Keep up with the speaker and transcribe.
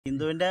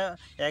ഹിന്ദുവിൻ്റെ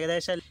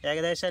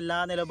ഏകദേശം എല്ലാ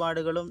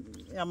നിലപാടുകളും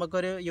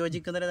നമുക്കൊരു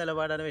യോജിക്കുന്നൊരു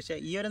നിലപാടാണ്. പക്ഷേ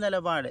ഈ ഒരു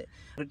നിലപാട്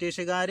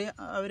ബ്രിട്ടീഷുകാർ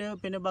അവർ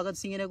പിന്നെ ഭഗത്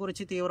സിംഗിനെ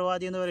കുറിച്ച്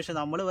തീവ്രവാദി എന്ന് പറയുന്നത്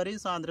നമ്മൾ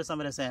പറയും സ്വാതന്ത്ര്യ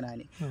സമര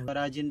സേനാനി.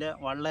 സ്വരാജിൻ്റെ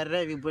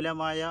വളരെ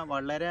വിപുലമായ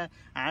വളരെ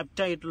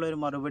ആപ്റ്റായിട്ടുള്ള ഒരു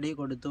മറുപടി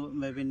കൊടുത്തു.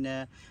 പിന്നെ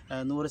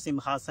 100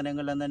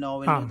 സിംഹാസനങ്ങൾ എന്ന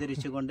നോവൽ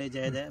ഉദ്ധരിച്ചുകൊണ്ട്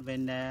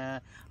പിന്നെ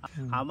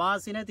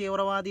ഹമാസിനെ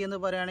തീവ്രവാദി എന്ന്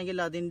പറയുകയാണെങ്കിൽ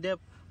അതിൻ്റെ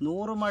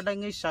 100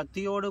 മടങ്ങ്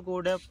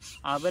ശക്തിയോടുകൂടെ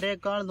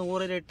അവരെക്കാൾ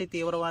 100 ഇരട്ടി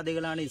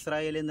തീവ്രവാദികളാണ്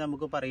ഇസ്രായേൽ എന്ന്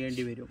നമുക്ക്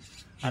പറയേണ്ടി വരും.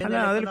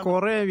 അതിൽ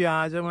കുറെ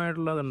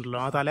വ്യാജമായിട്ടുള്ളതുണ്ടല്ലോ,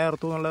 ആ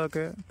തലയർത്തു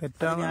എന്നുള്ളതൊക്കെ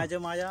തെറ്റാണ്.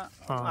 വ്യാജമായ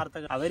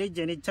വാർത്തകൾ. അവർ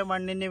ജനിച്ച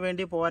മണ്ണിന്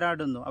വേണ്ടി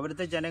പോരാടുന്നു,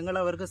 അവിടുത്തെ ജനങ്ങൾ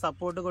അവർക്ക്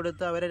സപ്പോർട്ട്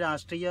കൊടുത്ത് അവരെ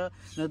രാഷ്ട്രീയ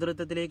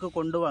നേതൃത്വത്തിലേക്ക്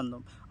കൊണ്ടുവന്നു.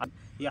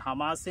 ഈ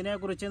ഹമാസിനെ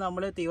കുറിച്ച്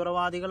നമ്മൾ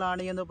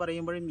തീവ്രവാദികളാണ് എന്ന്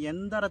പറയുമ്പോഴും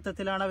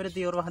എന്തർത്ഥത്തിലാണ് അവർ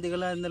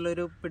തീവ്രവാദികൾ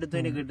എന്നുള്ളൊരു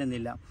പിടുത്തത്തിന്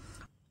കിട്ടുന്നില്ല.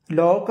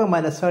 ലോക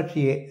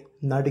മനസാക്ഷിയെ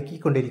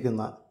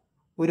നടുക്കിക്കൊണ്ടിരിക്കുന്ന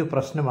ഒരു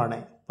പ്രശ്നമാണ്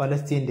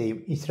പലസ്തീൻ്റെയും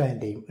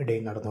ഇസ്രായേലിൻ്റെയും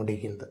ഇടയിൽ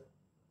നടന്നുകൊണ്ടിരിക്കുന്നത്.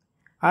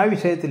 ആ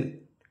വിഷയത്തിൽ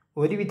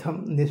ഒരുവിധം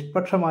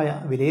നിഷ്പക്ഷമായ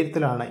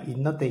വിലയിരുത്തലാണ്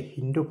ഇന്നത്തെ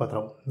ഹിന്ദു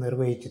പത്രം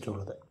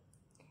നിർവഹിച്ചിട്ടുള്ളത്.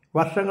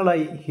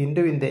 വർഷങ്ങളായി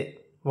ഹിന്ദുവിൻ്റെ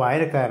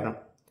വായനക്കാരനും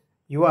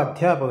യുവ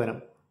അധ്യാപകനും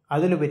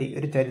അതിലുപരി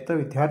ഒരു ചരിത്ര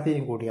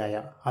വിദ്യാർത്ഥിയും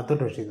കൂടിയായ അതുൽ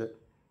റഷീദ്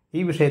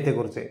ഈ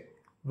വിഷയത്തെക്കുറിച്ച്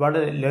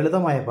വളരെ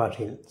ലളിതമായ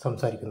ഭാഷയിൽ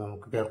സംസാരിക്കുന്നത്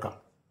നമുക്ക് കേൾക്കാം.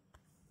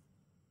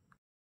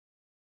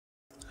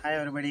 Hi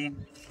everybody,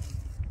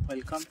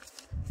 welcome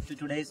to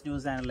today's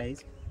news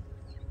analyze.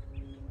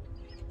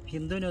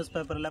 Hindu news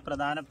പേപ്പറിലെ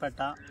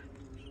പ്രധാനപ്പെട്ട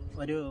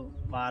ഒരു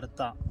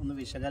വാർത്ത ഒന്ന്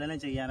വിശകലനം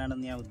ചെയ്യാനാണ്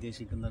ഞാൻ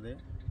ഉദ്ദേശിക്കുന്നത്.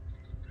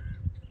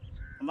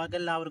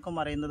 നമുക്കെല്ലാവർക്കും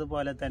അറിയുന്നത്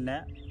പോലെ തന്നെ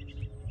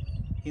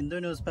ഹിന്ദു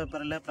ന്യൂസ്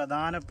പേപ്പറിലെ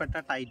പ്രധാനപ്പെട്ട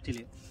ടൈറ്റിൽ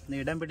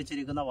ഇടം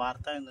പിടിച്ചിരിക്കുന്ന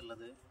വാർത്ത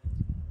എന്നുള്ളത്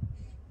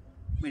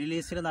മിഡിൽ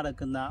ഈസ്റ്റിൽ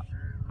നടക്കുന്ന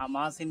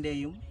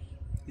ഹമാസിൻ്റെയും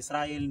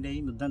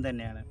ഇസ്രായേലിൻ്റെയും യുദ്ധം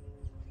തന്നെയാണ്.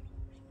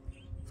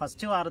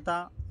 ഫസ്റ്റ് വാർത്ത,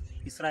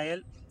 Israel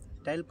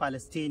tell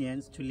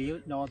Palestinians to leave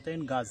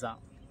northern Gaza.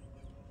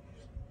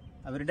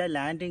 അവരുടെ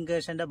ലാൻഡ്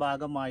ഇൻവേഷൻ്റെ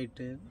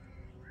ഭാഗമായിട്ട്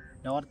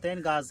നോർത്തേൺ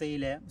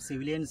ഗാസയിലെ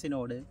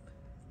സിവിലിയൻസിനോട്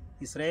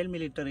ഇസ്രായേൽ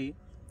മിലിറ്ററി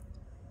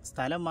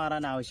സ്ഥലം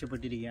മാറാൻ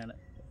ആവശ്യപ്പെട്ടിരിക്കുകയാണ്.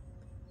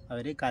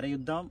 അവർ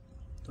കരയുദ്ധം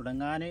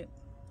തുടങ്ങാൻ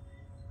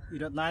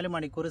 24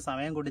 മണിക്കൂർ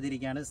സമയം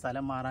കൊടുത്തിരിക്കുകയാണ്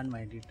സ്ഥലം മാറാൻ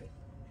വേണ്ടിയിട്ട്.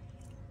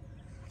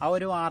 ആ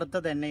ഒരു വാർത്ത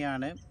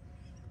തന്നെയാണ്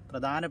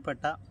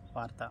പ്രധാനപ്പെട്ട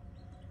വാർത്ത.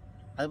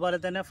 അതുപോലെ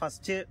തന്നെ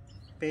ഫസ്റ്റ്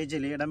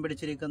പേജിൽ ഇടം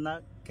പിടിച്ചിരിക്കുന്ന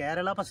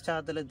കേരള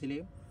പശ്ചാത്തലത്തിൽ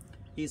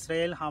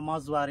ഇസ്രായേൽ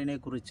ഹമാസ് വാറിനെ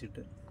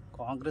കുറിച്ചിട്ട്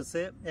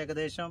കോൺഗ്രസ്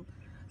ഏകദേശം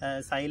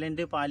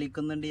സൈലൻ്റ്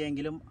പാലിക്കുന്നുണ്ട്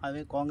എങ്കിലും അത്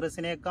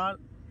കോൺഗ്രസിനേക്കാൾ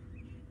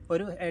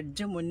ഒരു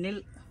എഡ്ജ് മുന്നിൽ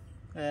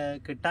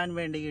കിട്ടാൻ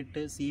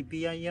വേണ്ടിയിട്ട്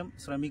CPIM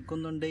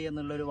ശ്രമിക്കുന്നുണ്ട്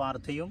എന്നുള്ളൊരു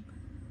വാർത്തയും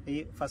ഈ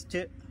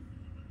ഫസ്റ്റ്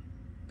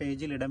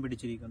പേജിൽ ഇടം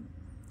പിടിച്ചിരിക്കുന്നു.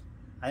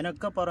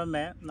 അതിനൊക്കെ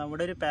പുറമെ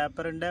നമ്മുടെ ഒരു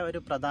പേപ്പറിൻ്റെ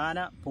ഒരു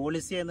പ്രധാന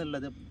പോളിസി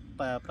എന്നുള്ളത്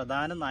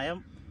പ്രധാന നയം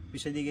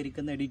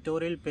വിശദീകരിക്കുന്ന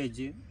എഡിറ്റോറിയൽ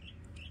പേജ്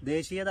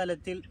ദേശീയ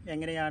തലത്തിൽ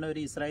എങ്ങനെയാണ് ഒരു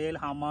ഇസ്രായേൽ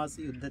ഹമാസ്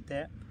യുദ്ധത്തെ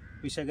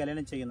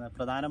വിശകലനം ചെയ്യുന്നത്.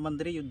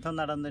 പ്രധാനമന്ത്രി യുദ്ധം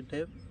നടന്നിട്ട്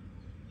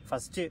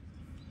ഫസ്റ്റ്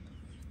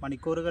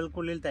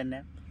മണിക്കൂറുകൾക്കുള്ളിൽ തന്നെ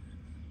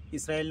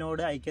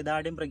ഇസ്രായേലിനോട്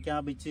ഐക്യദാർഢ്യം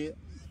പ്രഖ്യാപിച്ച്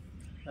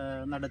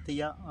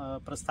നടത്തിയ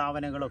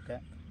പ്രസ്താവനകളൊക്കെ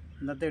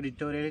ഇന്നത്തെ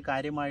എഡിറ്റോറിയൽ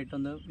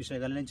കാര്യമായിട്ടൊന്ന്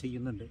വിശകലനം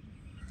ചെയ്യുന്നുണ്ട്.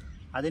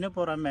 അതിനു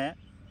പുറമെ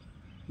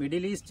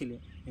മിഡിൽ ഈസ്റ്റിൽ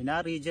മിനാ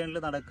റീജിയനിൽ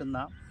നടക്കുന്ന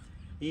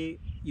ഈ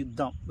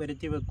യുദ്ധം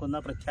വരുത്തി വെക്കുന്ന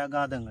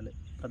പ്രത്യാഘാതങ്ങൾ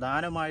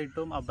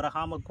പ്രധാനമായിട്ടും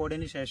അബ്രഹാം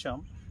അക്കോർഡിന് ശേഷം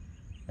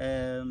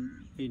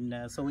പിന്നെ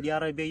സൗദി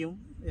അറേബ്യയും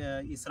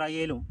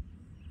ഇസ്രായേലും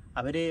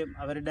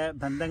അവരുടെ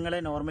ബന്ധങ്ങളെ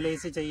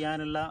നോർമലൈസ്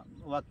ചെയ്യാനുള്ള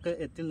വക്ക്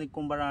എത്തി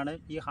നിൽക്കുമ്പോഴാണ്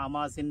ഈ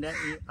ഹമാസിൻ്റെ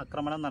ഈ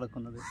ആക്രമണം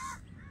നടക്കുന്നത്.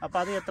 അപ്പോൾ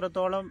അത്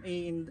എത്രത്തോളം ഈ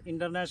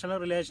ഇൻ്റർനാഷണൽ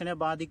റിലേഷനെ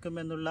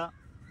ബാധിക്കുമെന്നുള്ള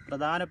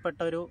പ്രധാനപ്പെട്ട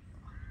ഒരു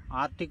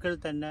ആർട്ടിക്കിൾ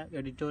തന്നെ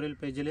എഡിറ്റോറിയൽ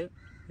പേജിൽ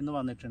ഇന്ന്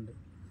വന്നിട്ടുണ്ട്.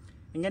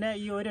 ഇങ്ങനെ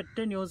ഈ ഒരൊറ്റ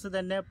ന്യൂസ്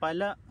തന്നെ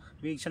പല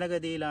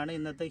വീക്ഷണഗതിയിലാണ്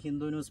ഇന്നത്തെ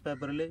ഹിന്ദു ന്യൂസ്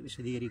പേപ്പറിൽ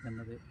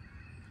വിശദീകരിക്കുന്നത്.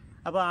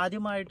 അപ്പോൾ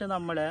ആദ്യമായിട്ട്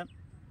നമ്മൾ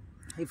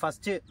ഈ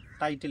first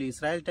title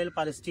Israel tell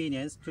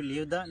Palestinians to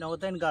leave the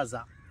northern Gaza.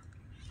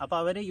 അപ്പോൾ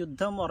അവർ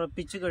യുദ്ധം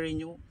ഉറപ്പിച്ചു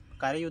കഴിഞ്ഞു.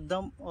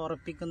 കരയുദ്ധം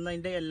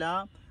ഉറപ്പിക്കുന്നതിൻ്റെ എല്ലാ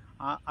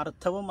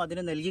അർത്ഥവും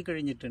അതിന് നൽകി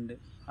കഴിഞ്ഞിട്ടുണ്ട്.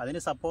 അതിന്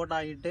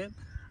സപ്പോർട്ടായിട്ട്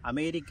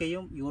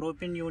അമേരിക്കയും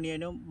യൂറോപ്യൻ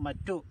യൂണിയനും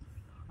മറ്റു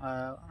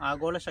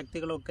ആഗോള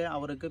ശക്തികളൊക്കെ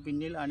അവർക്ക്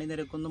പിന്നിൽ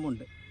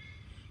അണിനിരക്കുന്നുമുണ്ട്.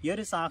 ഈ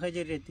ഒരു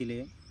സാഹചര്യത്തിൽ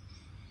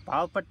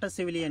പാവപ്പെട്ട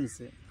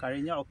സിവിലിയൻസ്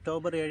കഴിഞ്ഞ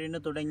ഒക്ടോബർ 7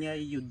 തുടങ്ങിയ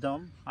ഈ യുദ്ധം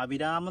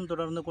അവിരാമം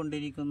തുടർന്നു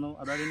കൊണ്ടിരിക്കുന്നു.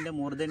 അതതിൻ്റെ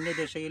മൂർധന്യ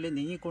ദശയിൽ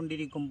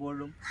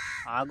നീങ്ങിക്കൊണ്ടിരിക്കുമ്പോഴും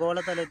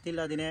ആഗോളതലത്തിൽ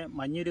അതിനെ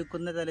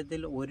മഞ്ഞുരുക്കുന്ന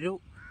തലത്തിൽ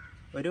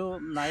ഒരു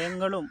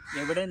നയങ്ങളും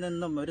എവിടെ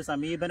നിന്നും ഒരു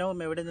സമീപനവും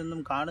എവിടെ നിന്നും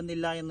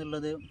കാണുന്നില്ല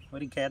എന്നുള്ളത്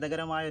ഒരു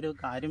ഖേദകരമായൊരു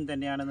കാര്യം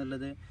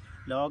തന്നെയാണെന്നുള്ളത്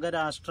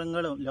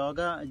ലോകരാഷ്ട്രങ്ങളും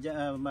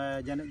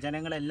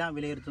ജനങ്ങളെല്ലാം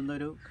വിലയിരുത്തുന്ന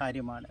ഒരു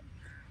കാര്യമാണ്.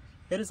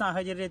 ഒരു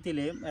സാഹചര്യത്തിൽ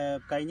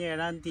കഴിഞ്ഞ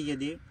 7-ാം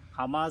തീയതി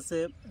ഹമാസ്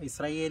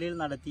ഇസ്രായേലിൽ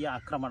നടത്തിയ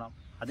ആക്രമണം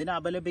അതിനെ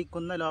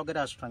അപലപിക്കുന്ന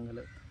ലോകരാഷ്ട്രങ്ങൾ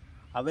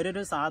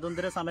അവരൊരു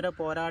സ്വാതന്ത്ര്യ സമര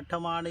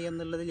പോരാട്ടമാണ്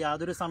എന്നുള്ളതിൽ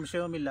യാതൊരു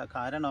സംശയവുമില്ല.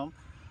 കാരണം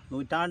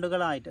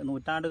നൂറ്റാണ്ടുകളല്ല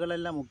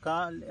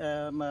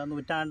 3/4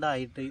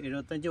 നൂറ്റാണ്ടായിട്ട്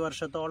 75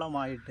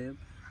 വർഷത്തോളമായിട്ട്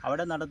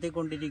അവിടെ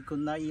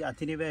നടത്തിക്കൊണ്ടിരിക്കുന്ന ഈ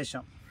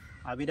അധിനിവേശം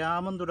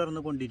അവിരാമം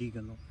തുടർന്നു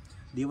കൊണ്ടിരിക്കുന്നു.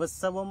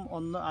 ദിവസവും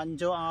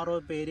 5-6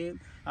 പേര്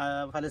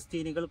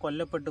ഫലസ്തീനികൾ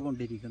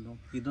കൊല്ലപ്പെട്ടുകൊണ്ടിരിക്കുന്നു.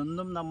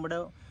 ഇതൊന്നും നമ്മുടെ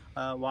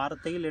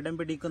വാർത്തയിൽ ഇടം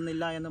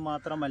പിടിക്കുന്നില്ല എന്ന്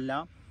മാത്രമല്ല,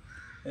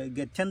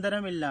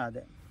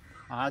 ഗത്യന്തരമില്ലാതെ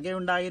ആകെ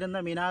ഉണ്ടായിരുന്ന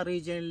മിനാ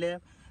റീജിയനിലെ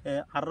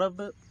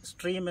അറബ്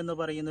സ്ട്രീം എന്ന്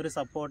പറയുന്നൊരു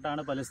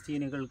സപ്പോർട്ടാണ്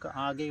പലസ്തീനികൾക്ക്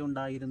ആകെ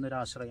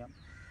ഉണ്ടായിരുന്നൊരാശ്രയം.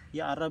 ഈ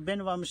അറബ്യൻ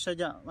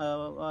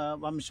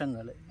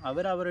വംശങ്ങൾ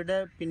അവരവരുടെ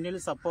പിന്നിൽ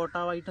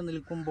സപ്പോർട്ടായിട്ട്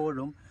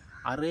നിൽക്കുമ്പോഴും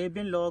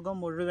അറേബ്യൻ ലോകം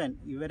മുഴുവൻ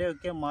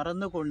ഇവരെയൊക്കെ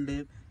മറന്നുകൊണ്ട്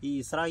ഈ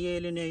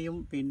ഇസ്രായേലിനെയും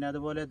പിന്നെ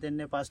അതുപോലെ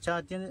തന്നെ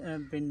പാശ്ചാത്യ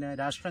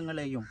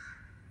രാഷ്ട്രങ്ങളെയും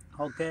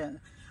ഒക്കെ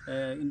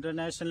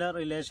ഇൻ്റർനാഷണൽ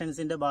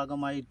റിലേഷൻസിൻ്റെ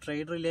ഭാഗമായി,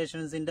 ട്രേഡ്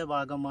റിലേഷൻസിൻ്റെ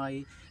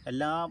ഭാഗമായി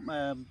എല്ലാ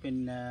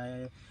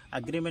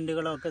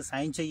അഗ്രിമെൻറ്റുകളൊക്കെ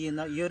സൈൻ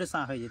ചെയ്യുന്ന ഈ ഒരു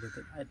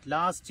സാഹചര്യത്തിൽ അറ്റ്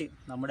ലാസ്റ്റ്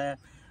നമ്മുടെ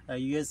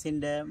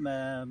US-ൻ്റെ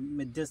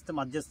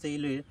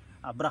മധ്യസ്ഥയിൽ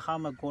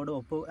അബ്രഹാം അക്കോർഡ്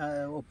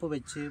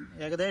ഒപ്പുവെച്ച്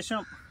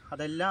ഏകദേശം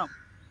അതെല്ലാം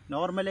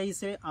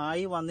നോർമലൈസ്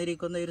ആയി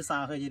വന്നിരിക്കുന്ന ഒരു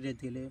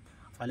സാഹചര്യത്തിൽ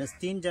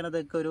ഫലസ്തീൻ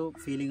ജനതയ്ക്കൊരു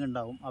ഫീലിംഗ്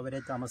ഉണ്ടാവും അവരെ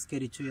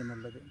തമസ്കരിച്ചു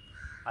എന്നുള്ളത്.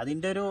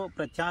 അതിൻ്റെ ഒരു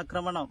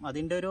പ്രത്യാക്രമണം,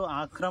 അതിൻ്റെ ഒരു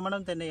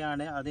ആക്രമണം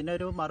തന്നെയാണ്.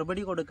 അതിനൊരു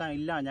മറുപടി കൊടുക്കാൻ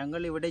ഇല്ല,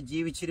 ഞങ്ങൾ ഇവിടെ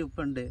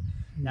ജീവിച്ചിരിപ്പുണ്ട്,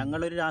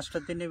 ഞങ്ങളൊരു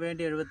രാഷ്ട്രത്തിന്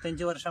വേണ്ടി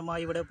 75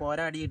 വർഷമായി ഇവിടെ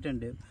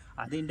പോരാടിയിട്ടുണ്ട്,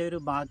 അതിൻ്റെ ഒരു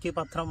ബാക്കി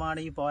പത്രമാണ്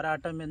ഈ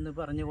പോരാട്ടം എന്ന്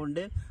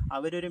പറഞ്ഞുകൊണ്ട്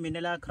അവരൊരു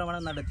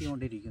മിന്നലാക്രമണം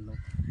നടത്തിക്കൊണ്ടിരിക്കുന്നു.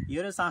 ഈ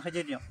ഒരു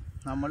സാഹചര്യം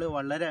നമ്മൾ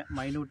വളരെ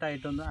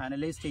മൈന്യൂട്ടായിട്ടൊന്ന്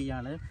അനലൈസ്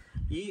ചെയ്യാണ്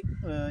ഈ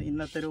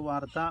ഇന്നത്തെ ഒരു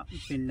വാർത്ത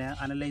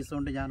അനലൈസ്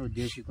കൊണ്ട് ഞാൻ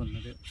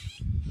ഉദ്ദേശിക്കുന്നത്.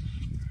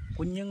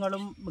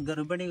 കുഞ്ഞുങ്ങളും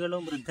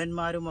ഗർഭിണികളും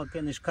വൃദ്ധന്മാരും ഒക്കെ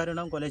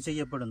നിഷ്കരുണം കൊല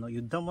ചെയ്യപ്പെടുന്നു.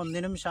 യുദ്ധം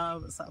ഒന്നിനും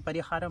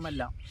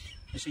പരിഹാരമല്ല.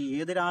 പക്ഷേ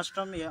ഏത്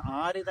രാഷ്ട്രം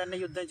ആര് തന്നെ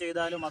യുദ്ധം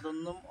ചെയ്താലും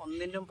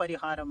ഒന്നിനും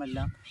പരിഹാരമല്ല.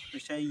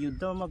 പക്ഷേ ഈ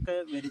യുദ്ധമൊക്കെ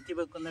വരുത്തി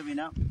വെക്കുന്ന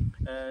വിന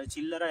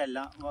ചില്ലറയല്ല,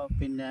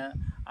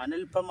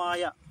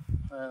 അനൽപമായ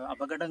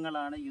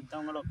അപകടങ്ങളാണ്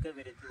യുദ്ധങ്ങളൊക്കെ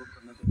വരുത്തി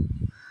വെക്കുന്നത്.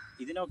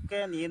 ഇതിനൊക്കെ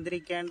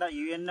നിയന്ത്രിക്കേണ്ട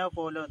UNO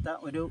പോലത്തെ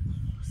ഒരു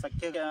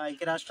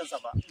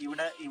ഐക്യരാഷ്ട്രസഭ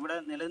ഇവിടെ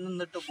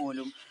നിലനിന്നിട്ട്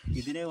പോലും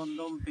ഇതിനെ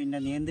ഒന്നും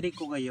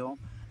നിയന്ത്രിക്കുകയോ.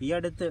 ഈ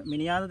അടുത്ത്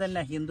മിനിയാന്ന്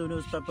തന്നെ ഹിന്ദു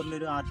ന്യൂസ്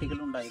പേപ്പറിലൊരു ആർട്ടിക്കിൾ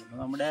ഉണ്ടായിരുന്നു.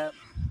 നമ്മുടെ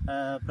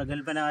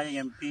പ്രഗത്ഭനായ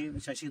MP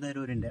ശശി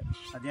തരൂരിൻ്റെ,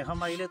 അദ്ദേഹം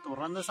അതിൽ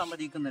തുറന്ന്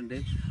സമ്മതിക്കുന്നുണ്ട്.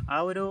 ആ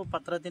ഒരു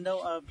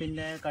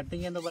പത്രത്തിൻ്റെ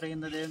കട്ടിങ് എന്ന്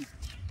പറയുന്നത്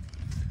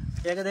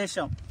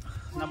ഏകദേശം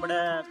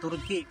നമ്മുടെ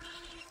തുർക്കി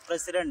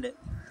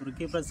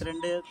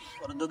പ്രസിഡന്റ്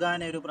എർദോഗാൻ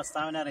ഒരു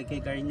പ്രസ്താവന ഇറക്കി.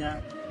 കഴിഞ്ഞ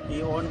ഈ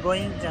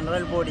ongoing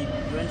general body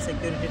UN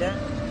സെക്യൂരിറ്റിയുടെ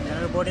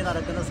general body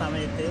നടക്കുന്ന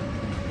സമയത്ത്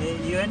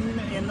UN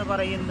എന്ന്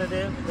പറയുന്നത്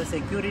the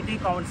security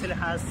council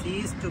has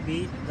cease to B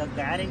the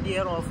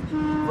ഗ്യാരണ്ടിയർ of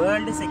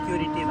world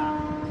security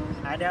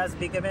and has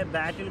become A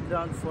battle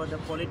ground for the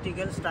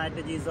political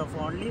strategies of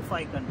only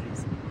 5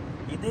 countries.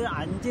 ഇത്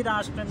 5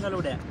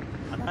 രാഷ്ട്രങ്ങളുടെ,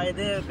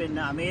 അതായത്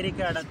America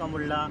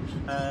അടക്കമുള്ള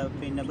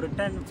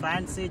Britain,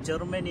 France,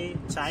 Germany,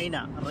 China,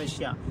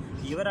 Russia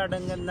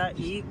ഇവരടങ്ങുന്ന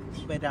ഈ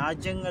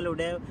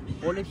രാജ്യങ്ങളുടെ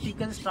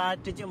political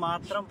strategy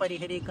മാത്രം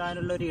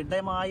പരിഹരിക്കാനുള്ള ഒരു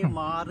ഇടമായി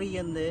മാറി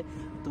എന്ന്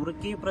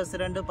തുർക്കി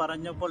പ്രസിഡന്റ്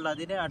പറഞ്ഞപ്പോൾ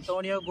അതിന്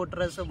അന്റോണിയോ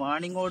ഗുട്ടറസ്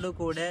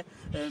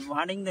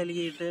വാണിംഗ്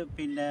നൽകിയിട്ട്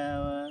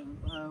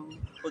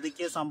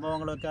ഒതുക്കിയ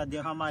സംഭവങ്ങളൊക്കെ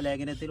അദ്ദേഹം ആ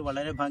ലേഖനത്തിൽ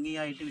വളരെ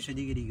ഭംഗിയായിട്ട്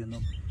വിശദീകരിക്കുന്നു.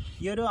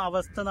 ഈ ഒരു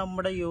അവസ്ഥ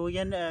നമ്മുടെ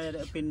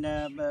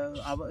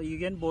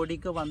UN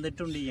ബോഡിക്ക്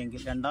വന്നിട്ടുണ്ട്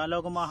എങ്കിൽ 2ാം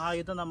ലോക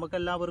മഹായുദ്ധം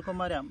നമുക്കെല്ലാവർക്കും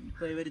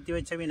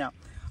വരുത്തിവെച്ച വിന,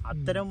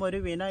 അത്തരം ഒരു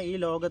വിന ഈ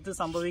ലോകത്ത്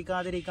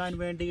സംഭവിക്കാതിരിക്കാൻ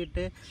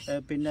വേണ്ടിയിട്ട്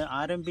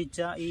ആരംഭിച്ച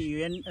ഈ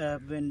UN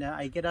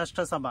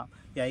ഐക്യരാഷ്ട്രസഭ,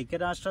 ഈ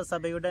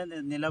ഐക്യരാഷ്ട്രസഭയുടെ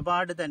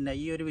നിലപാട് തന്നെ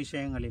ഈ ഒരു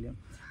വിഷയങ്ങളിൽ.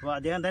 അപ്പോൾ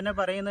അദ്ദേഹം തന്നെ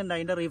പറയുന്നുണ്ട്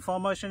അതിൻ്റെ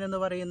റിഫോർമേഷൻ എന്ന്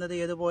പറയുന്നത്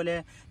ഏതുപോലെ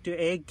ടു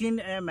ഏക്കിൻ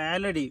എ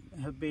മാലഡി,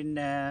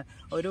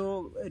 ഒരു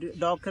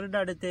ഡോക്ടറുടെ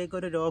അടുത്തേക്ക്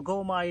ഒരു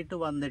രോഗവുമായിട്ട്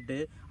വന്നിട്ട്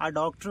ആ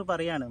ഡോക്ടർ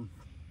പറയാണ്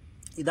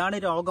ഇതാണ്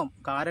രോഗം,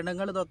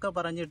 കാരണങ്ങൾ ഇതൊക്കെ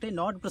പറഞ്ഞിട്ട്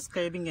നോട്ട്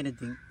പ്രിസ്ക്രൈബിങ്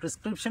എനിത്തിങ്,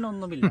 പ്രിസ്ക്രിപ്ഷൻ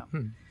ഒന്നുമില്ല.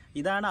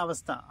 ഇതാണ്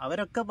അവസ്ഥ.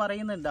 അവരൊക്കെ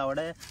പറയുന്നുണ്ട്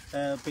അവിടെ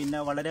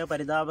വളരെ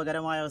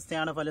പരിതാപകരമായ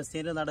അവസ്ഥയാണ്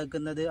ഫലസ്തീനിൽ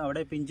നടക്കുന്നത്.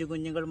 അവിടെ പിഞ്ചു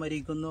കുഞ്ഞുങ്ങൾ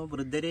മരിക്കുന്നു,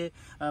 വൃദ്ധര്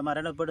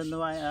മരണപ്പെടുന്നു,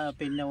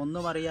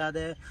 ഒന്നും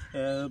അറിയാതെ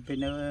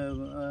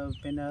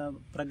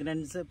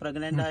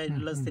പ്രഗ്നന്റ്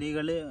ആയിട്ടുള്ള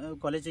സ്ത്രീകൾ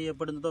കൊല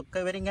ചെയ്യപ്പെടുന്നതൊക്കെ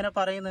ഇവരിങ്ങനെ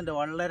പറയുന്നുണ്ട്.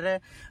 വളരെ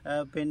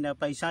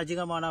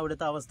പൈശാചികമാണ്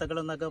അവിടുത്തെ അവസ്ഥകൾ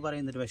എന്നൊക്കെ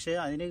പറയുന്നുണ്ട്. പക്ഷെ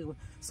അതിന്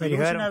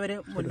സൊല്യൂഷൻ അവര്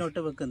മുന്നോട്ട്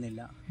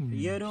വെക്കുന്നില്ല.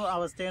 ഈ ഒരു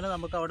അവസ്ഥയാണ്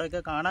നമുക്ക്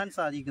അവിടെയൊക്കെ കാണാൻ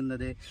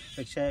സാധിക്കുന്നത്.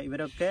 പക്ഷെ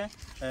ഇവരൊക്കെ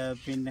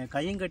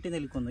കയ്യും കെട്ടി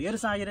നിൽക്കുന്നു. ഈ ഒരു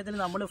സാഹചര്യത്തിൽ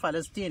നമ്മൾ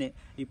ഫലസ്തീന്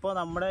ഇപ്പോൾ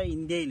നമ്മുടെ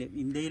ഇന്ത്യയിൽ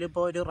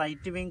ഇപ്പോൾ ഒരു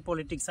റൈറ്റ് വിങ്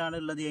പൊളിറ്റിക്സ് ആണ്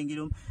ഉള്ളത്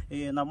എങ്കിലും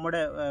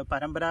നമ്മുടെ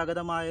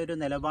പരമ്പരാഗതമായ ഒരു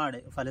നിലപാട്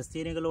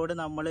ഫലസ്തീനികളോട്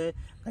നമ്മൾ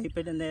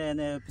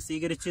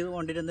സ്വീകരിച്ചു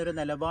കൊണ്ടിരുന്നൊരു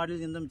നിലപാടിൽ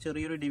നിന്നും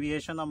ചെറിയൊരു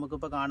ഡിവിയേഷൻ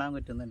നമുക്കിപ്പോൾ കാണാൻ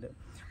പറ്റുന്നുണ്ട്.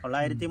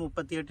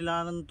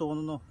 1938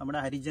 തോന്നുന്നു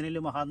നമ്മുടെ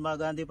ഹരിജനിൽ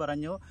മഹാത്മാഗാന്ധി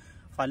പറഞ്ഞു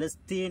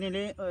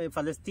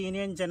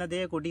ഫലസ്തീനിയൻ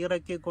ജനതയെ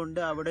കുടിയിറക്കിക്കൊണ്ട്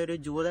അവിടെ ഒരു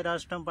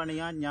ജൂതരാഷ്ട്രം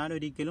പണിയാൻ ഞാൻ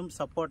ഒരിക്കലും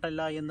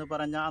സപ്പോർട്ടല്ല എന്ന്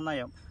പറഞ്ഞ ആ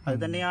നയം അത്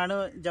തന്നെയാണ്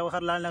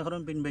ജവഹർലാൽ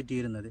നെഹ്റുവും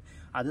പിൻപറ്റിയിരുന്നത്.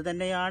 അത്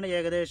തന്നെയാണ്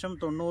ഏകദേശം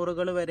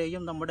 90കൾ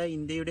വരെയും നമ്മുടെ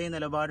ഇന്ത്യയുടെ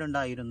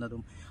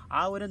നിലപാടുണ്ടായിരുന്നതും.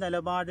 ആ ഒരു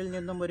നിലപാടിൽ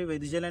നിന്നും ഒരു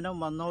വ്യതിചലനം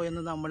വന്നോ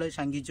എന്ന് നമ്മൾ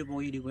ശങ്കിച്ചു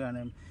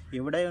പോയിരിക്കുകയാണ്.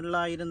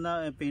 ഇവിടെയുള്ളായിരുന്ന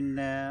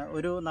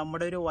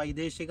നമ്മുടെ ഒരു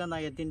വൈദേശിക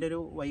നയത്തിൻ്റെ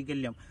ഒരു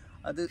വൈകല്യം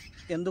അത്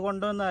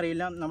എന്തുകൊണ്ടോന്ന്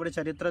അറിയില്ല. നമ്മുടെ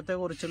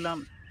ചരിത്രത്തെക്കുറിച്ചുള്ള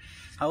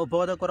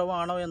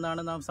അവബോധക്കുറവാണോ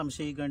എന്നാണ് നാം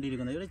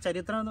സംശയിക്കേണ്ടിയിരിക്കുന്നത്. ഒരു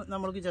ചരിത്രം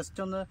നമ്മൾക്ക്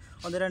ജസ്റ്റ് ഒന്ന്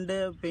രണ്ട്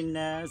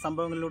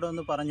സംഭവങ്ങളിലൂടെ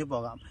ഒന്ന് പറഞ്ഞു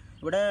പോകാം.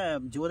 ഇവിടെ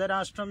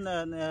ജൂതരാഷ്ട്രം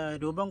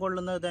രൂപം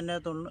കൊള്ളുന്നത് തന്നെ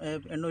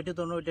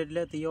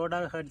 898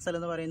 തിയോഡർ ഹെർസൽ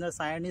എന്ന് പറയുന്ന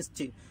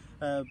സയനിസ്റ്റ്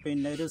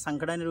ഒരു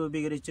സംഘടന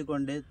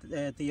രൂപീകരിച്ചുകൊണ്ട്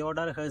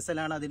തിയോഡർ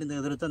ഹെർസലാണ് അതിന്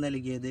നേതൃത്വം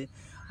നൽകിയത്.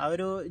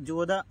 ഒരു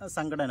ജൂത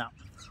സംഘടന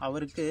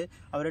അവർക്ക്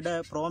അവരുടെ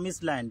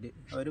പ്രോമിസ് ലാൻഡ്,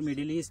 ഒരു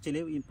മിഡിൽ ഈസ്റ്റിൽ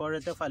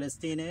ഇപ്പോഴത്തെ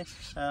ഫലസ്തീന്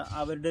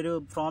അവരുടെ ഒരു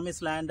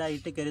പ്രോമിസ്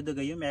ലാൻഡായിട്ട്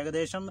കരുതുകയും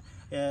ഏകദേശം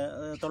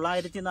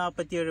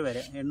 947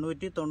 വരെ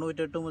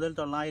 898 മുതൽ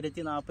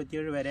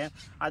 947 വരെ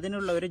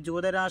അതിനുള്ള ഒരു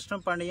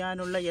ജൂതരാഷ്ട്രം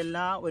പണിയാനുള്ള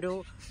എല്ലാ ഒരു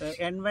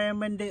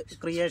എൻവയൺമെൻറ്റ്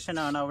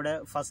ക്രിയേഷനാണ് അവിടെ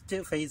ഫസ്റ്റ്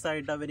ഫേസ്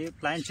ആയിട്ട് അവർ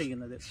പ്ലാൻ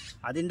ചെയ്യുന്നത്.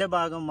 അതിൻ്റെ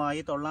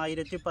ഭാഗമായി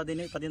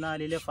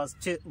 1914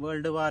 ഫസ്റ്റ്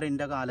വേൾഡ്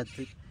വാറിൻ്റെ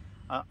കാലത്ത്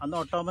അന്ന്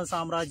ഒട്ടോമൻ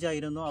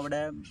സാമ്രാജ്യമായിരുന്നു അവിടെ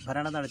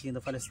ഭരണം നടത്തിയത്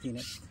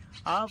ഫലസ്തീന്.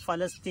 ആ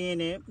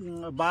ഫലസ്തീന്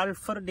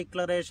ബാൾഫർ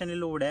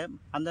ഡിക്ലറേഷനിലൂടെ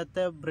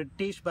അന്നത്തെ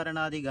ബ്രിട്ടീഷ്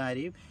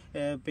ഭരണാധികാരി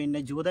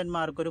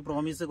ജൂതന്മാർക്കൊരു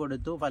പ്രോമിസ്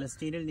കൊടുത്തു,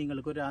 ഫലസ്തീനിൽ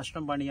നിങ്ങൾക്കൊരു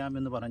രാഷ്ട്രം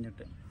പണിയാമെന്ന്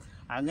പറഞ്ഞിട്ട്.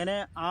 അങ്ങനെ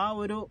ആ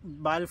ഒരു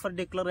ബാൽഫർ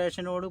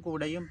ഡിക്ലറേഷനോട്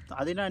കൂടെയും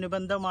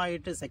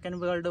അതിനനുബന്ധമായിട്ട് സെക്കൻഡ്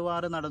വേൾഡ്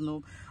വാർ നടന്നു.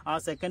 ആ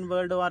സെക്കൻഡ്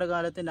വേൾഡ് വാർ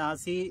കാലത്ത്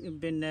നാസി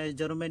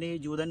ജർമ്മനി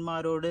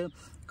ജൂതന്മാരോട്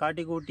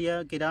കാട്ടിക്കൂട്ടിയ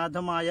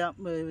കിരാതമായ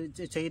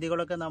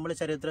ചെയ്തികളൊക്കെ നമ്മൾ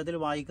ചരിത്രത്തിൽ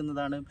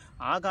വായിക്കുന്നതാണ്.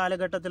 ആ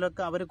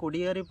കാലഘട്ടത്തിലൊക്കെ അവർ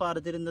കുടിയേറി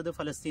പാർത്തിരുന്നത്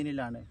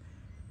ഫലസ്തീനിലാണ്.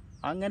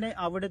 അങ്ങനെ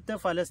അവിടുത്തെ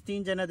ഫലസ്തീൻ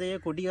ജനതയെ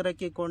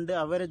കുടിയിറക്കിക്കൊണ്ട്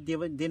അവർ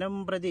ദിനം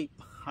പ്രതി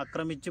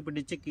ആക്രമിച്ച്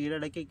പിടിച്ച്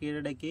കീഴടക്കി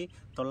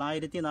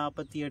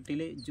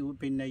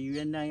 1948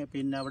 UN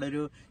അവിടെ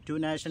ഒരു 2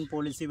 നാഷൻ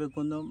പോളിസി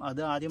വെക്കുന്നു.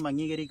 അത് ആദ്യം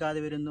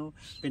അംഗീകരിക്കാതെ വരുന്നു.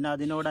 പിന്നെ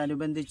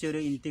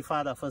അതിനോടനുബന്ധിച്ചൊരു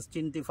ഇൻതിഫാദ, ഫസ്റ്റ്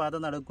ഇൻതിഫാദ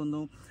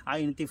നടക്കുന്നു. ആ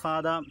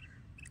ഇൻതിഫാദ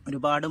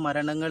ഒരുപാട്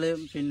മരണങ്ങൾ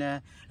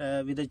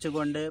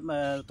വിതച്ചുകൊണ്ട്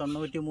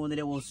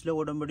 93 ഓസ്ലോ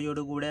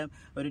ഉടമ്പടിയോടുകൂടെ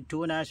ഒരു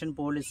 2 നാഷൻ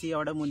പോളിസി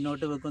അവിടെ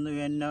മുന്നോട്ട് വെക്കുന്നു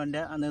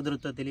യുഎൻഒന്റെ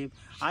നേതൃത്വത്തിൽ.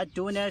 ആ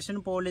 2 നാഷൻ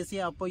പോളിസി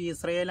അപ്പോൾ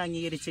ഇസ്രയേൽ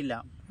അംഗീകരിച്ചില്ല.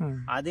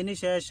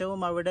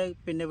 അതിനുശേഷവും അവിടെ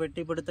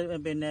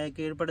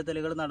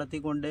കീഴ്പ്പെടുത്തലുകൾ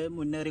നടത്തിക്കൊണ്ട്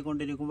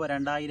മുന്നേറിക്കൊണ്ടിരിക്കുമ്പോൾ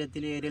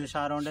 2000 ഏരിയൽ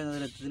ഷാരോന്റെ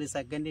നേതൃത്വത്തിൽ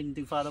സെക്കൻഡ്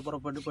ഇൻതിഫാദ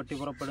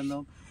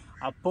പൊട്ടിപ്പുറപ്പെടുന്നു.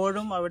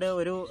 അപ്പോഴും അവിടെ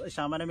ഒരു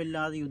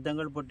ശമനമില്ലാതെ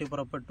യുദ്ധങ്ങൾ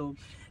പൊട്ടിപ്പുറപ്പെട്ടു.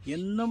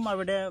 എന്നും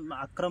അവിടെ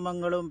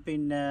അക്രമങ്ങളും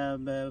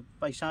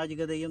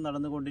പൈശാചികതയും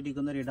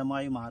നടന്നുകൊണ്ടിരിക്കുന്ന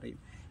ഒരിടമായി മാറി.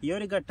 ഈ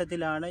ഒരു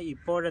ഘട്ടത്തിലാണ്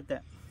ഇപ്പോഴത്തെ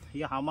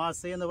ഈ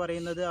ഹമാസ് എന്ന്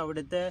പറയുന്നത്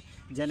അവിടുത്തെ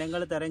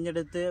ജനങ്ങൾ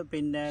തെരഞ്ഞെടുത്ത്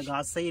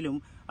ഗാസയിലും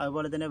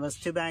അതുപോലെ തന്നെ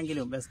വെസ്റ്റ്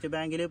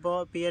ബാങ്കിൽ ഇപ്പോൾ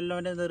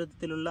PLOന്റെ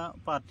നേതൃത്വത്തിലുള്ള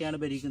പാർട്ടിയാണ്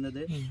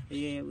ഭരിക്കുന്നത്. ഈ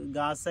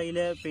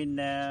ഗാസയിലെ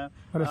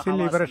പലസ്തീൻ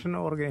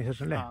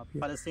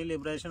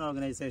ലിബറേഷൻ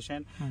ഓർഗനൈസേഷൻ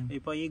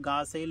ഇപ്പോൾ ഈ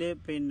ഗാസയിൽ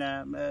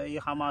ഈ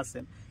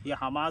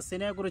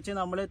ഹമാസിനെ കുറിച്ച്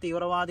നമ്മൾ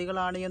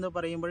തീവ്രവാദികളാണ് എന്ന്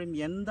പറയുമ്പോഴും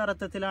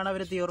എന്തർത്ഥത്തിലാണ്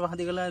അവർ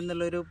തീവ്രവാദികൾ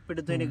എന്നുള്ളൊരു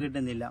പിടുത്തത്തിന്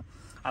കിട്ടുന്നില്ല.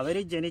 അവർ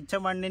ജനിച്ച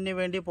മണ്ണിന്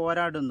വേണ്ടി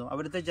പോരാടുന്നു.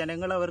 അവിടുത്തെ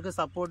ജനങ്ങൾ അവർക്ക്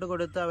സപ്പോർട്ട്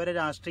കൊടുത്ത് അവരെ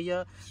രാഷ്ട്രീയ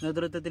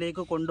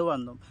നേതൃത്വത്തിലേക്ക്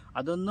കൊണ്ടുവന്നു.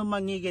 അതൊന്നും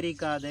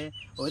അംഗീകരിക്കാതെ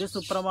ഒരു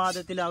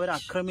സുപ്രഭാതത്തിൽ അവർ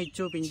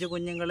ആക്രമിച്ചു പിഞ്ചു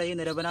കുഞ്ഞുങ്ങളെയും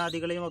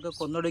നിരപരാധികളെയും ഒക്കെ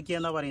കൊന്നൊടുക്കി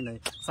എന്നാ പറയുന്നത്.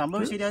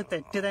 സംഭവം ശരിയായ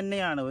തെറ്റ്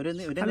തന്നെയാണ്.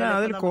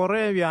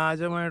 കുറെ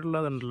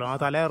വ്യാജമായിട്ടുള്ളതുണ്ടല്ലോ, ആ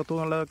തലയർത്തു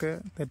എന്നുള്ളതൊക്കെ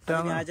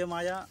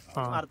വ്യാജമായ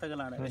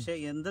വാർത്തകളാണ്. പക്ഷെ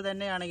എന്ത്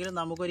തന്നെയാണെങ്കിലും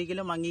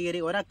നമുക്കൊരിക്കലും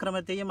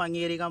ഒരക്രമത്തെയും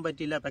അംഗീകരിക്കാൻ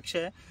പറ്റില്ല.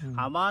 പക്ഷെ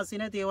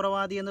ഹമാസിനെ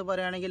തീവ്രവാദി എന്ന്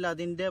പറയുകയാണെങ്കിൽ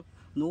അതിന്റെ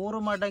 100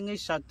 മടങ്ങ്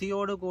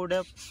ശക്തിയോടുകൂടെ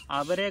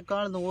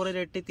അവരെക്കാൾ 100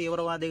 ഇരട്ടി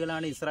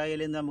തീവ്രവാദികളാണ്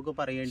ഇസ്രായേൽ എന്ന് നമുക്ക്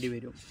പറയേണ്ടി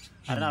വരും.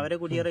 കാരണം അവരെ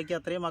കുടിയിറക്കി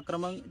അത്രയും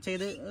അക്രമം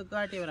ചെയ്ത്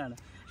കാട്ടിയവരാണ്.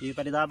 ഈ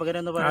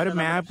പരിതാപകരെന്ന് പറയുന്നത്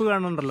മാപ്പ്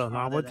കാണുന്നുണ്ടല്ലോ,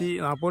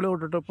 40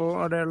 തൊട്ടിട്ടിപ്പോ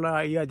അവിടെയുള്ള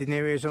ഈ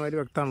അധിനിവേശം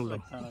വ്യക്തമാണല്ലോ.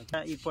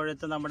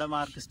 ഇപ്പോഴത്തെ നമ്മുടെ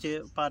മാർക്സിസ്റ്റ്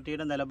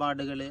പാർട്ടിയുടെ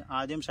നിലപാടുകൾ,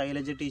 ആദ്യം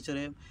ശൈലജ ടീച്ചർ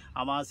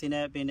ഹമാസിനെ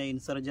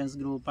ഇൻസർജൻസ്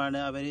ഗ്രൂപ്പാണ്,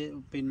 അവര്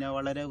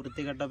വളരെ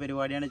വൃത്തികെട്ട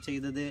പരിപാടിയാണ്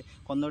ചെയ്തത്,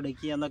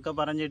 കൊന്നൊടുക്കി എന്നൊക്കെ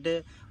പറഞ്ഞിട്ട്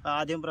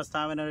ആദ്യം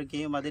പ്രസ്താവന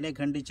ഇറക്കുകയും അതിനെ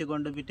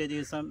ഖണ്ഡിച്ചുകൊണ്ട് പിറ്റേ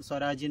ദിവസം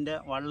സ്വരാജിന്റെ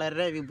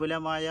വളരെ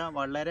വിപുലമായ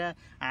വളരെ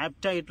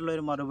ആപ്റ്റായിട്ടുള്ള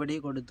ഒരു മറുപടി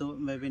കൊടുത്തു.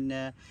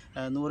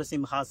 100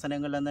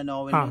 സിംഹാസനങ്ങൾ എന്ന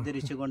നോവൽ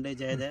ഉദ്ധരിച്ചുകൊണ്ട്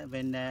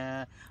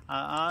ആ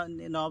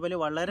നോവൽ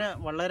വളരെ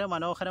വളരെ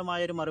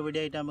മനോഹരമായ ഒരു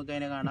മറുപടിയായിട്ട് നമുക്ക്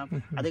അതിനെ കാണാം.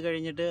 അത്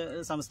കഴിഞ്ഞിട്ട്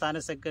സംസ്ഥാന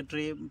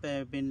സെക്രട്ടറി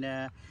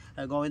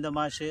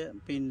ഗോവിന്ദമാഷ്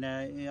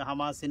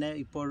ഹമാസിനെ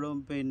ഇപ്പോഴും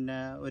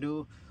ഒരു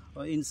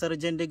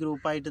ഇൻസർജന്റ്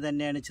ഗ്രൂപ്പായിട്ട്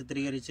തന്നെയാണ്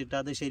ചിത്രീകരിച്ചിട്ട്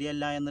അത്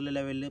ശരിയല്ല എന്നുള്ള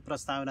ലെവലിൽ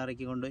പ്രസ്താവന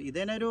ഇറക്കിക്കൊണ്ട്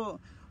ഇതിനൊരു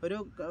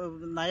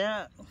നയ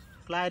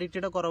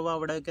ക്ലാരിറ്റിയുടെ കുറവ്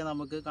അവിടെയൊക്കെ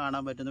നമുക്ക്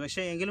കാണാൻ പറ്റുന്നു.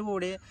 പക്ഷേ എങ്കിലും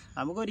കൂടി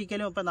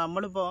നമുക്കൊരിക്കലും ഇപ്പം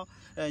നമ്മളിപ്പോൾ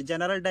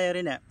ജനറൽ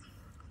ഡയറിനെ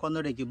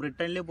കൊന്നൊടുക്കി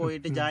ബ്രിട്ടനിൽ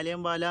പോയിട്ട്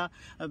ജാലിയൻവാല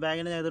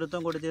ബാഗിന്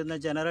നേതൃത്വം കൊടുത്തിരുന്ന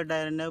ജനറൽ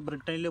ഡയറിനെ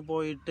ബ്രിട്ടനിൽ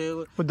പോയിട്ട്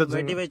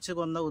വെടിവെച്ച്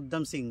കൊന്ന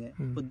ഉദ്ധം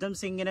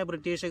സിംഗിനെ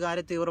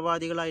ബ്രിട്ടീഷുകാരെ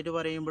തീവ്രവാദികളായിട്ട്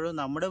പറയുമ്പോഴും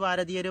നമ്മുടെ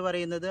ഭാരതീയർ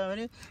പറയുന്നത്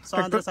അവര്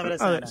സ്വാതന്ത്ര്യ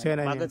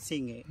സമരസേന. ഭഗത്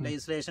സിംഗ്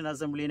ലെജിസ്ലേഷൻ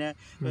അസംബ്ലിനെ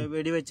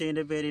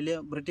വെടിവെച്ചതിന്റെ പേരിൽ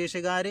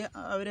ബ്രിട്ടീഷുകാര്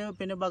അവര്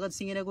ഭഗത്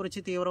സിംഗിനെ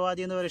കുറിച്ച്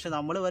തീവ്രവാദി എന്ന് പറയുന്നത്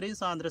നമ്മൾ പറയും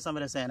സ്വാതന്ത്ര്യ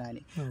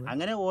സമരസേനാനി.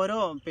 അങ്ങനെ ഓരോ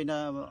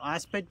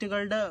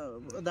ആസ്പെക്റ്റുകളുടെ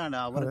ഇതാണ്.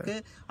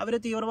 അവര്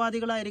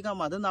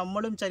തീവ്രവാദികളായിരിക്കാം. അത്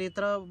നമ്മളും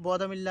ചരിത്ര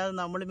ബോധമില്ലാതെ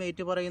നമ്മൾ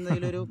ഏറ്റു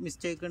പറയുന്നതിലൊരു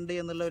മിസ്റ്റേക്ക് ഉണ്ട്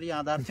എന്നുള്ള ഒരു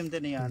യാഥാർത്ഥ്യം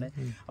തന്നെയാണ്.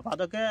 അപ്പൊ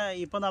അതൊക്കെ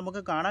ഇപ്പൊ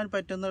നമുക്ക് കാണാൻ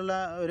പറ്റുന്നുള്ള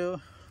ഒരു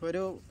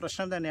ഒരു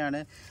പ്രശ്നം തന്നെയാണ്.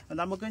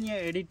 നമുക്ക് ഇനി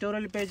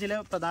എഡിറ്റോറിയൽ പേജിൽ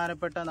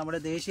പ്രധാനപ്പെട്ട നമ്മുടെ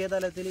ദേശീയ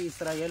തലത്തിൽ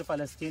ഇസ്രായേൽ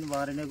ഫലസ്തീൻ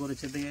വാറിനെ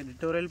കുറിച്ചിട്ട്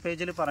എഡിറ്റോറിയൽ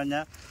പേജിൽ പറഞ്ഞ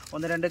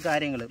 1-2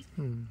 കാര്യങ്ങൾ.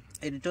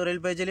 എഡിറ്റോറിയൽ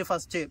പേജിൽ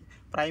ഫസ്റ്റ്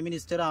പ്രൈം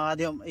മിനിസ്റ്റർ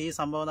ആദ്യം ഈ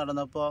സംഭവം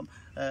നടന്നപ്പോൾ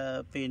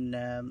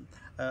പിന്നെ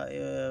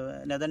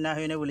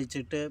നെതന്യാഹുവിനെ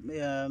വിളിച്ചിട്ട്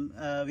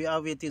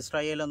വിത്ത്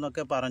ഇസ്രായേൽ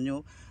എന്നൊക്കെ പറഞ്ഞു.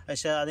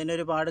 പക്ഷെ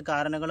അതിനൊരുപാട്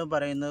കാരണങ്ങളും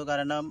പറയുന്നു.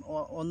 കാരണം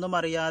ഒന്നും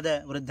അറിയാതെ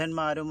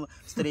വൃദ്ധന്മാരും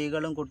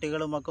സ്ത്രീകളും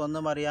കുട്ടികളും ഒക്കെ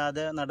ഒന്നും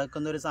അറിയാതെ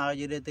നടക്കുന്ന ഒരു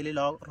സാഹചര്യത്തിൽ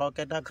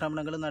റോക്കറ്റ്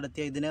ആക്രമണങ്ങൾ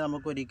നടത്തിയ ഇതിനെ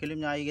നമുക്ക്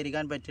ഒരിക്കലും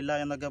ന്യായീകരിക്കാൻ പറ്റില്ല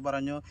എന്നൊക്കെ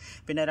പറഞ്ഞു.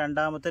 പിന്നെ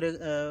രണ്ടാമത്തെ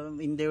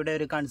ഇന്ത്യയുടെ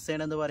ഒരു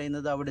കൺസേൺ എന്ന്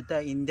പറയുന്നത് അവിടുത്തെ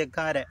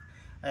ഇന്ത്യക്കാരെ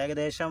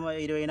ഏകദേശം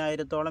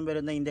 20,000-ഓളം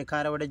വരുന്ന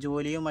ഇന്ത്യക്കാരവിടെ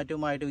ജോലിയും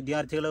മറ്റുമായിട്ട്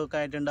വിദ്യാർത്ഥികളൊക്കെ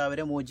ആയിട്ടുണ്ട്.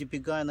 അവരെ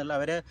മോചിപ്പിക്കുക എന്നുള്ള,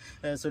 അവരെ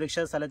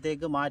സുരക്ഷിത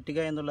സ്ഥലത്തേക്ക് മാറ്റുക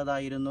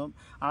എന്നുള്ളതായിരുന്നു.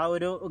 ആ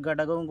ഒരു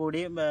ഘടകവും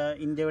കൂടി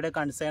ഇന്ത്യയുടെ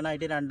കൺസേൺ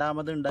ആയിട്ട്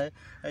രണ്ടാമതുണ്ട്.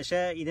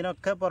 പക്ഷേ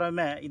ഇതിനൊക്കെ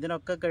പുറമെ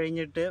ഇതിനൊക്കെ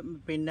കഴിഞ്ഞിട്ട്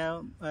പിന്നെ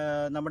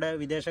നമ്മുടെ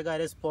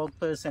വിദേശകാര്യ സ്പോക്ക്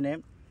പേഴ്സണ്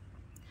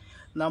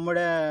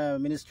നമ്മുടെ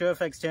ministry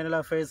of external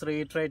affairs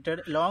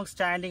റീട്രേറ്റഡ് long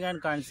standing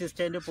and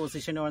consistent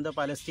position on the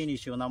Palestine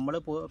issue. നമ്മൾ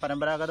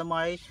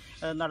പരമ്പരാഗതമായി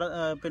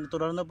പിന്നെ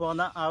തുടർന്ന്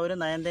പോകുന്ന ആ ഒരു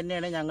നയം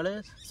തന്നെയാണ്. ഞങ്ങൾ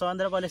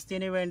സ്വതന്ത്ര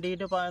പലസ്തീന്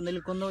വേണ്ടിയിട്ട്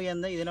നിൽക്കുന്നു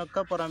എന്ന്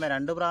ഇതിനൊക്കെ പുറമെ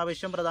 2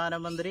 പ്രാവശ്യം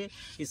പ്രധാനമന്ത്രി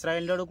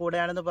ഇസ്രായേലിനോട്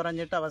കൂടെയാണെന്ന്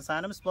പറഞ്ഞിട്ട്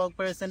അവസാനം സ്പോക്ക്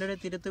പേഴ്സൻ്റെ ഒരു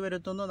തിരുത്ത്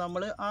വരുത്തുന്നു.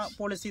 നമ്മൾ ആ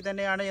പോളിസി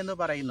തന്നെയാണ് എന്ന്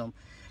പറയുന്നു.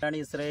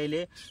 ഇസ്രായേൽ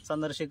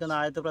സന്ദർശിക്കുന്ന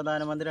ആദ്യത്തെ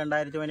പ്രധാനമന്ത്രി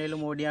 2017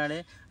 മോഡിയാണ്.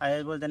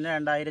 അതേപോലെ തന്നെ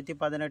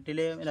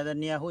 2018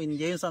 നെതന്യാഹു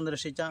ഇന്ത്യയും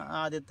സന്ദർശിച്ച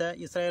ആദ്യത്തെ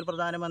ഇസ്രായേൽ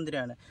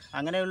പ്രധാനമന്ത്രിയാണ്.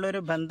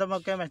 അങ്ങനെയുള്ളൊരു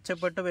ബന്ധമൊക്കെ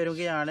മെച്ചപ്പെട്ട്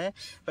വരികയാണ്.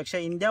 പക്ഷേ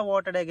India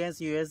voted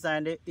against US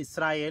and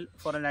Israel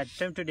for an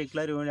attempt to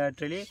declare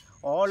യൂണിലാറ്ററലി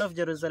all of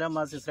Jerusalem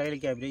as Israel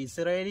capital.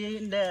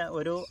 ഇസ്രായേലിൻ്റെ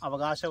ഒരു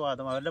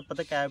അവകാശവാദം, അവരുടെ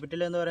ഇപ്പോഴത്തെ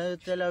ക്യാപിറ്റൽ എന്ന്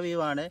പറയുന്നത് ടെൽ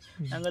അവീവാണ്.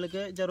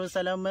 ഞങ്ങൾക്ക്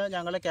ജെറുസലം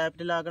ഞങ്ങളെ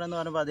ക്യാപിറ്റൽ ആക്കണം എന്ന്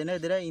പറയുമ്പോൾ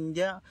അതിനെതിരെ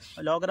ഇന്ത്യ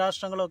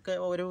ലോകരാഷ്ട്രങ്ങളൊക്കെ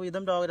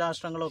ഒരുവിധം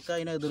ലോകരാഷ്ട്രങ്ങളൊക്കെ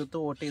അതിനെ എതിർത്ത്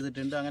വോട്ട്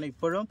ചെയ്തിട്ടുണ്ട്. അങ്ങനെ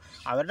ഇപ്പോഴും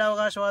അവരുടെ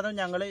അവകാശവാദം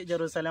ഞങ്ങൾ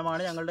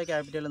ജെറുസലമാണ് ഞങ്ങളുടെ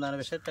ക്യാപിറ്റൽ എന്നാണ്.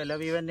 പക്ഷേ ടെൽ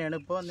അവീവ് തന്നെയാണ്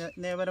ഇപ്പോൾ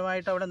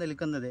നിയമപരമായിട്ട് അവിടെ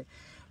നിൽക്കുന്നത്.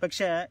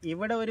 പക്ഷേ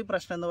ഇവിടെ ഒരു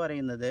പ്രശ്നം എന്ന്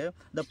പറയുന്നത്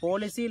the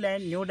policy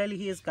line new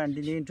Delhi is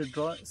continuing to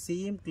draw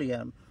seam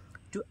clear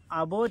to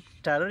abort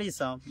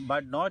terrorism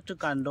but not to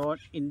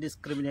condone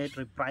indiscriminate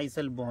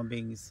reprisal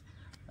bombings.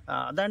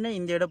 അതാണ്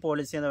ഇന്ത്യയുടെ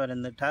പോളിസി എന്ന്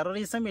പറയുന്നത്.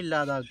 ടെററിസം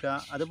ഇല്ലാതാക്കുക,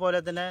 അതുപോലെ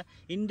തന്നെ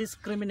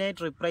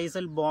ഇൻഡിസ്ക്രിമിനേറ്റ്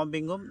റിപ്രൈസൽ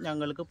ബോംബിങ്ങും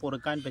ഞങ്ങൾക്ക്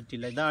പൊറുക്കാൻ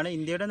പറ്റില്ല. ഇതാണ്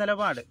ഇന്ത്യയുടെ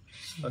നിലപാട്.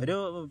 ഒരു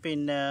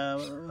പിന്നെ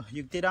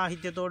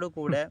യുക്തിരാഹിത്യത്തോടു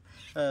കൂടെ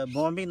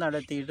ബോംബിങ്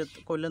നടത്തിയിട്ട്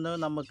കൊല്ലുന്നത്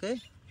നമുക്ക്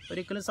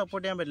ഒരിക്കലും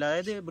സപ്പോർട്ട് ചെയ്യാൻ പറ്റില്ല.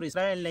 അതായത്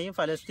ഇസ്രായേലിനെയും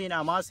ഫലസ്തീൻ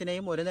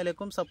ഹമാസിനെയും ഒരു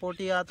നിലക്കും സപ്പോർട്ട്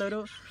ചെയ്യാത്ത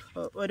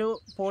ഒരു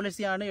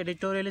പോളിസിയാണ്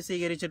എഡിറ്റോറിയൽ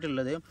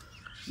സ്വീകരിച്ചിട്ടുള്ളത്.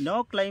 No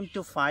claim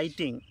to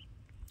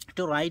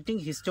writing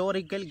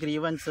historical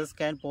grievances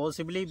can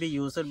possibly be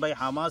used by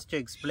Hamas to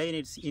explain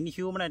its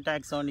inhuman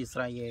attacks on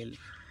Israel.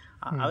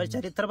 അവർ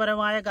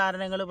ചരിത്രപരമായ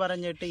കാരണങ്ങൾ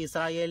പറഞ്ഞിട്ട്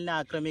ഇസ്രായേലിനെ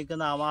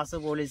ആക്രമിക്കുന്ന ഹമാസ്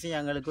പോളിസി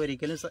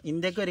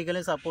ഇന്ത്യക്ക്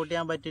ഒരിക്കലും സപ്പോർട്ട്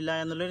ചെയ്യാൻ പറ്റില്ല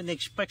എന്നുള്ളൊരു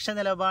നിഷ്പക്ഷ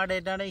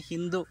നിലപാടായിട്ടാണ്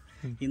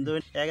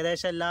ഹിന്ദുവിന്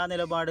ഏകദേശം എല്ലാ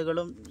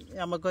നിലപാടുകളും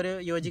നമുക്കൊരു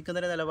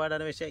യോജിക്കുന്നൊരു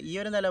നിലപാടാണ്. പക്ഷേ ഈ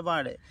ഒരു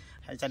നിലപാട്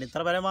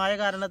ചരിത്രപരമായ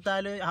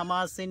കാരണത്താൽ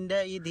ഹമാസിൻ്റെ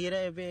ഈ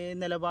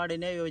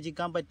നിലപാടിനെ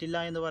യോജിക്കാൻ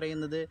പറ്റില്ല എന്ന്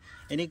പറയുന്നത്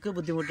എനിക്ക്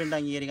ബുദ്ധിമുട്ടുണ്ട്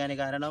അംഗീകരിക്കാൻ.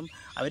 കാരണം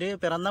അവർ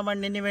പിറന്ന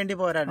മണ്ണിന് വേണ്ടി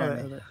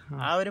പോരാട്ടമാണ്.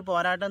 ആ ഒരു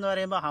പോരാട്ടം എന്ന്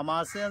പറയുമ്പോൾ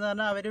ഹമാസ് എന്ന്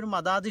പറഞ്ഞാൽ അവരൊരു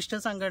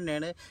മതാധിഷ്ഠ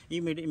സംഘടനയാണ്. ഈ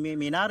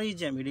മിനാ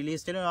റീജിയൻ, മിഡിൽ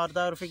ഈസ്റ്റിലും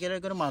നോർത്ത്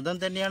ആഫ്രിക്കയിലൊക്കെ ഒരു മതം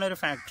തന്നെയാണ് ഒരു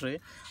ഫാക്ടർ.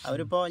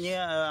 അവരിപ്പോൾ ഇനി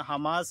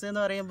ഹമാസ്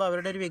എന്ന് പറയുമ്പോൾ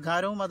അവരുടെ ഒരു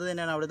വികാരവും അത്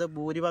തന്നെയാണ്. അവിടുത്തെ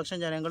ഭൂരിപക്ഷം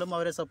ജനങ്ങളും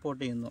അവരെ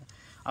സപ്പോർട്ട് ചെയ്യുന്നു.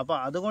 അപ്പോൾ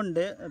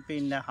അതുകൊണ്ട്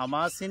പിന്നെ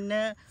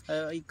ഹമാസിനെ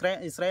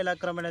ഇസ്രായേൽ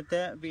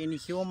ആക്രമണത്തെ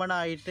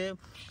ഇൻഹ്യൂമണായിട്ട്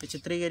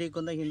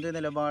ചിത്രീകരിക്കുന്ന ഹിന്ദു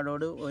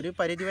നിലപാടോട് ഒരു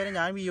പരിധിവരെ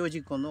ഞാൻ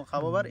വിയോജിക്കുന്നു.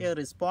 Hour A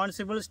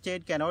responsible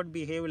state cannot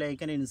behave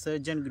like an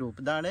ഇൻസർജൻറ്റ് group.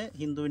 ഇതാണ്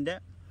ഹിന്ദുവിൻ്റെ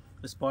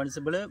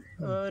റെസ്പോൺസിബിൾ.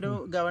 ഒരു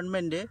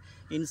ഗവൺമെൻറ്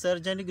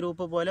ഇൻസർജൻറ്റ്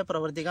ഗ്രൂപ്പ് പോലെ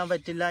പ്രവർത്തിക്കാൻ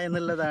പറ്റില്ല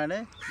എന്നുള്ളതാണ്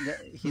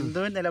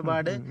ഹിന്ദു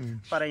നിലപാട്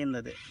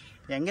പറയുന്നത്.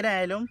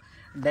 എങ്ങനെയായാലും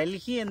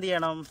ഡൽഹി എന്ത്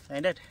ചെയ്യണം,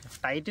 അതിൻ്റെ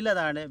ടൈറ്റിൽ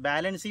അതാണ്,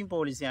 balancing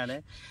പോളിസിയാണ്.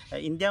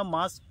 India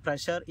must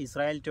pressure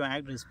Israel to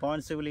act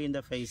responsibly in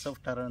the face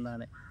of terror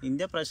എന്നാണ്.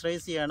 ഇന്ത്യ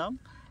പ്രഷറൈസ് ചെയ്യണം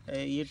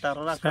ഈ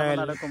ടെറർ ആക്രമണം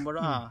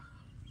നടക്കുമ്പോഴും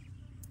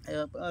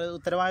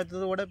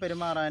ഉത്തരവാദിത്തത്തോടെ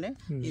പെരുമാറാൻ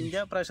ഇന്ത്യ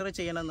പ്രഷർ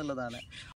ചെയ്യണം എന്നുള്ളതാണ്.